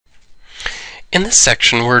In this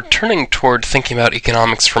section, we're turning toward thinking about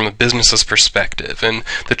economics from a business's perspective and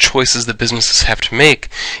the choices that businesses have to make,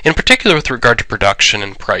 in particular with regard to production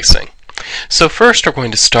and pricing. So first, we're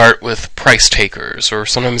going to start with price takers, or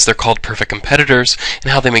sometimes they're called perfect competitors,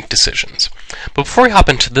 and how they make decisions. But before we hop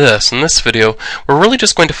into this, in this video, we're really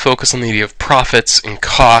just going to focus on the idea of profits and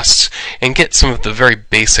costs and get some of the very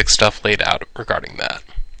basic stuff laid out regarding that.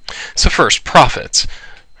 So first, profits.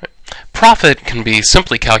 Profit can be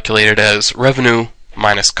simply calculated as revenue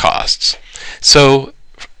minus costs. So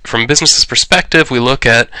from a business's perspective, we look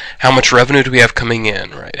at how much revenue do we have coming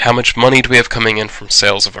in, right? How much money do we have coming in from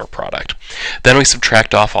sales of our product? Then we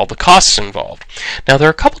subtract off all the costs involved. Now there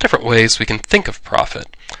are a couple different ways we can think of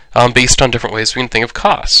profit, based on different ways we can think of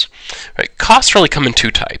costs. Right? Costs really come in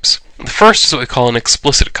two types. The first is what we call an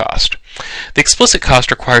explicit cost. The explicit cost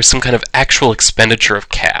requires some kind of actual expenditure of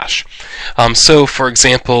cash. So, for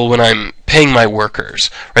example, when I'm paying my workers,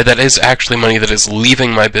 right, that is actually money that is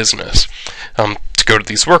leaving my business to go to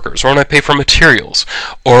these workers, or when I pay for materials,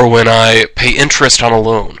 or when I pay interest on a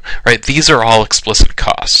loan, right? These are all explicit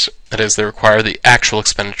costs. That is, they require the actual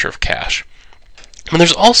expenditure of cash. And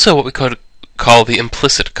there's also what we could call the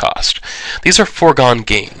implicit cost. These are foregone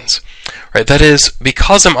gains. Right, that is,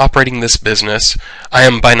 because I'm operating this business, I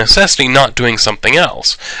am by necessity not doing something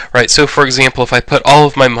else. Right, so for example, if I put all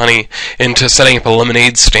of my money into setting up a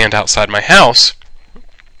lemonade stand outside my house,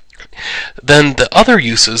 then the other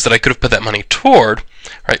uses that I could have put that money toward,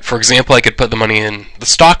 right, for example, I could put the money in the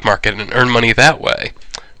stock market and earn money that way,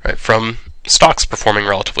 right, from stocks performing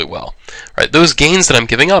relatively well. Right, those gains that I'm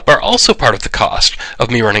giving up are also part of the cost of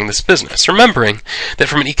me running this business. Remembering that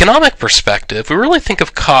from an economic perspective, we really think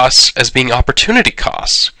of costs as being opportunity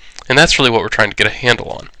costs, and that's really what we're trying to get a handle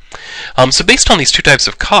on. So based on these two types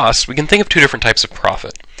of costs, we can think of two different types of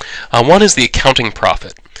profit. One is the accounting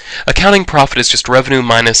profit. Accounting profit is just revenue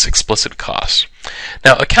minus explicit costs.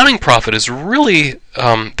 Now, accounting profit is really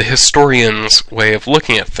the historian's way of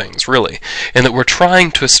looking at things, really, in that we're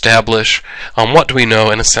trying to establish what do we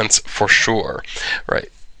know, in a sense, for sure, right?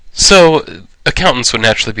 So, accountants would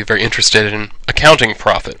naturally be very interested in accounting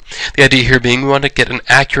profit. The idea here being we want to get an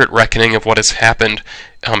accurate reckoning of what has happened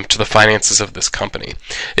to the finances of this company.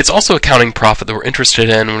 It's also accounting profit that we're interested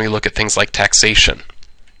in when we look at things like taxation.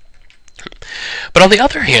 But on the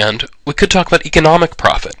other hand, we could talk about economic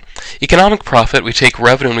profit. Economic profit, we take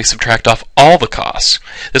revenue and we subtract off all the costs.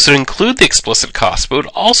 This would include the explicit cost, but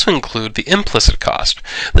would also include the implicit cost.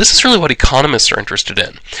 This is really what economists are interested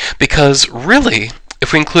in, because really,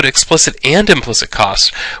 if we include explicit and implicit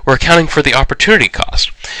costs, we're accounting for the opportunity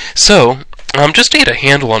cost. So, just to get a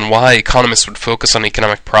handle on why economists would focus on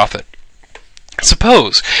economic profit.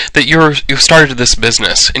 Suppose that you've started this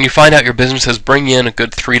business and you find out your business is bringing in a good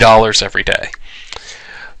 $3 every day.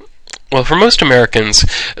 Well, for most Americans,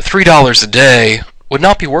 $3 a day would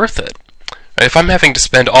not be worth it. If I'm having to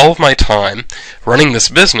spend all of my time running this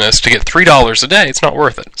business to get $3 a day, it's not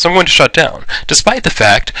worth it. So I'm going to shut down, despite the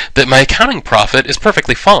fact that my accounting profit is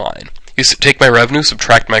perfectly fine. You take my revenue,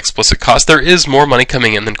 subtract my explicit cost, there is more money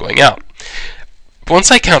coming in than going out. But once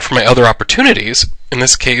I account for my other opportunities, in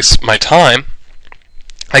this case, my time,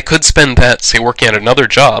 I could spend that, say, working at another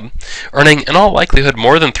job, earning in all likelihood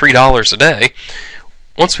more than $3 a day.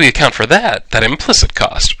 Once we account for that implicit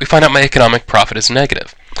cost, we find out my economic profit is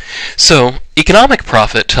negative. So, economic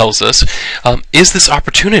profit tells us, is this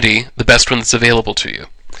opportunity the best one that's available to you?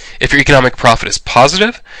 If your economic profit is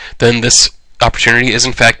positive, then this opportunity is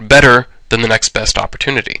in fact better than the next best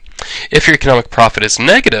opportunity. If your economic profit is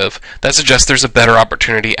negative, that suggests there's a better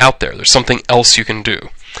opportunity out there. There's something else you can do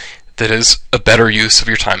that is a better use of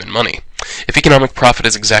your time and money. If economic profit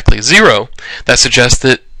is exactly zero, that suggests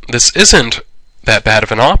that this isn't that bad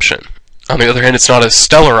of an option. On the other hand, it's not a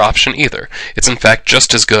stellar option either. It's in fact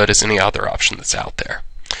just as good as any other option that's out there.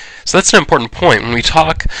 So that's an important point. When we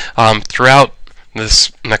talk throughout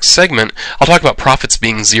this next segment, I'll talk about profits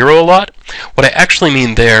being zero a lot. What I actually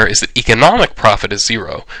mean there is that economic profit is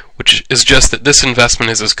zero, which is just that this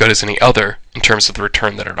investment is as good as any other in terms of the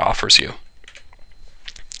return that it offers you.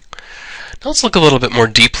 Now let's look a little bit more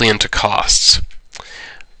deeply into costs.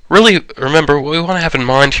 Really, remember, what we want to have in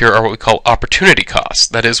mind here are what we call opportunity costs.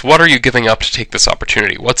 That is, what are you giving up to take this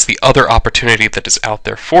opportunity? What's the other opportunity that is out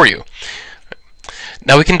there for you?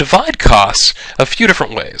 Now we can divide costs a few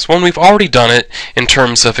different ways. One, we've already done it in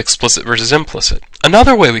terms of explicit versus implicit.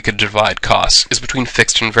 Another way we could divide costs is between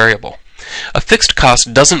fixed and variable. A fixed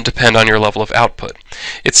cost doesn't depend on your level of output.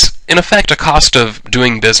 It's, in effect, a cost of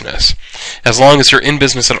doing business. As long as you're in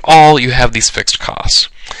business at all, you have these fixed costs.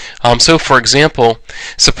 So, for example,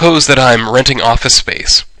 suppose that I'm renting office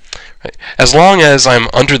space. Right? As long as I'm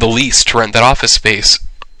under the lease to rent that office space,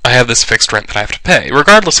 I have this fixed rent that I have to pay,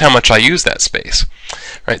 regardless how much I use that space.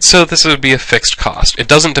 Right, so this would be a fixed cost. It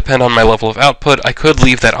doesn't depend on my level of output. I could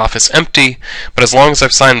leave that office empty, but as long as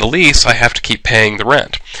I've signed the lease, I have to keep paying the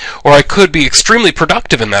rent. Or I could be extremely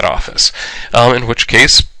productive in that office, in which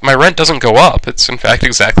case my rent doesn't go up. It's in fact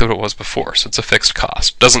exactly what it was before, so it's a fixed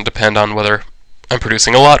cost. It doesn't depend on whether I'm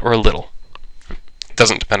producing a lot or a little. It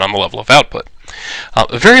doesn't depend on the level of output.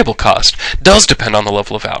 A variable cost does depend on the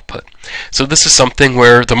level of output. So this is something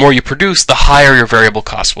where the more you produce, the higher your variable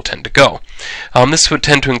cost will tend to go. This would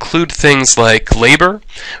tend to include things like labor.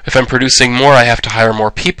 If I'm producing more, I have to hire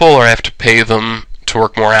more people, or I have to pay them to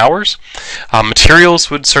work more hours. Materials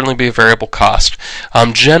would certainly be a variable cost.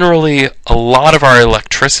 Generally, a lot of our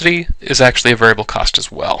electricity is actually a variable cost as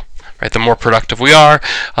well. Right? The more productive we are,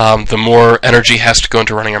 the more energy has to go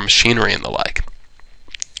into running our machinery and the like.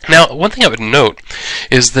 Now, one thing I would note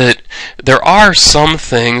is that there are some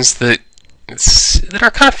things that are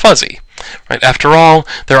kind of fuzzy. Right? After all,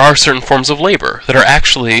 there are certain forms of labor that are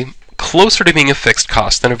actually closer to being a fixed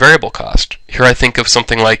cost than a variable cost. Here I think of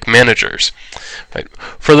something like managers. Right?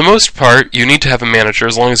 For the most part, you need to have a manager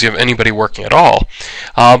as long as you have anybody working at all.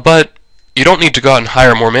 But you don't need to go out and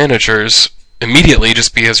hire more managers immediately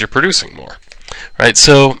just because you're producing more. Right?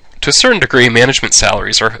 So, to a certain degree, management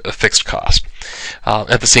salaries are a fixed cost.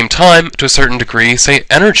 At the same time, to a certain degree, say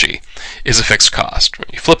doing is a fixed cost.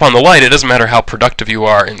 You flip on the light, it doesn't matter how productive you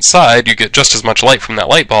are inside, you get just as much light from that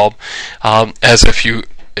light bulb as if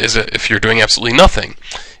you're doing absolutely nothing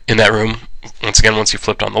in that room, once you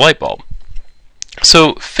flipped on the light bulb.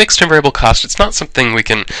 So fixed and variable cost, it's not something we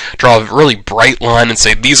can draw a really bright line and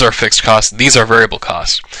say these are fixed costs, these are variable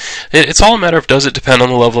costs. It's all a matter of does it depend on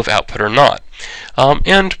the level of output or not.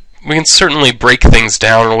 And we can certainly break things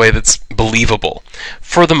down in a way that's believable.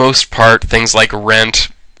 For the most part, things like rent,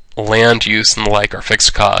 land use, and the like are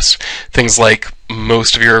fixed costs. Things like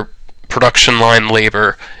most of your production line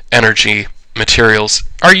labor, energy, materials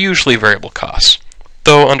are usually variable costs,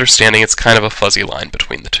 though understanding it's kind of a fuzzy line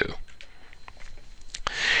between the two.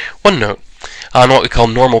 One note on what we call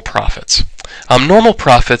normal profits. Normal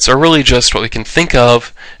profits are really just what we can think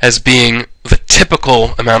of as being the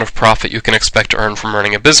typical amount of profit you can expect to earn from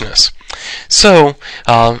running a business. So,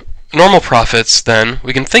 normal profits, then,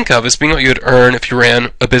 we can think of as being what you would earn if you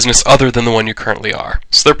ran a business other than the one you currently are.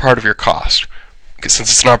 So they're part of your cost. Because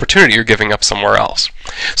since it's an opportunity, you're giving up somewhere else.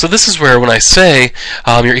 So this is where, when I say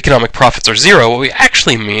your economic profits are zero, what we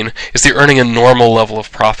actually mean is that you're earning a normal level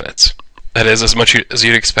of profits. That is, as much as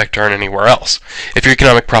you'd expect to earn anywhere else. If your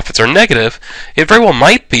economic profits are negative, it very well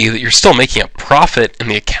might be that you're still making a profit in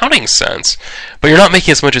the accounting sense, but you're not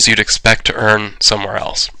making as much as you'd expect to earn somewhere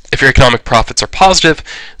else. If your economic profits are positive,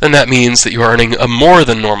 then that means that you're earning a more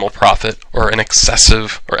than normal profit, or an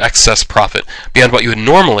excessive or excess profit, beyond what you would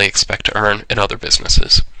normally expect to earn in other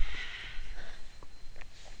businesses.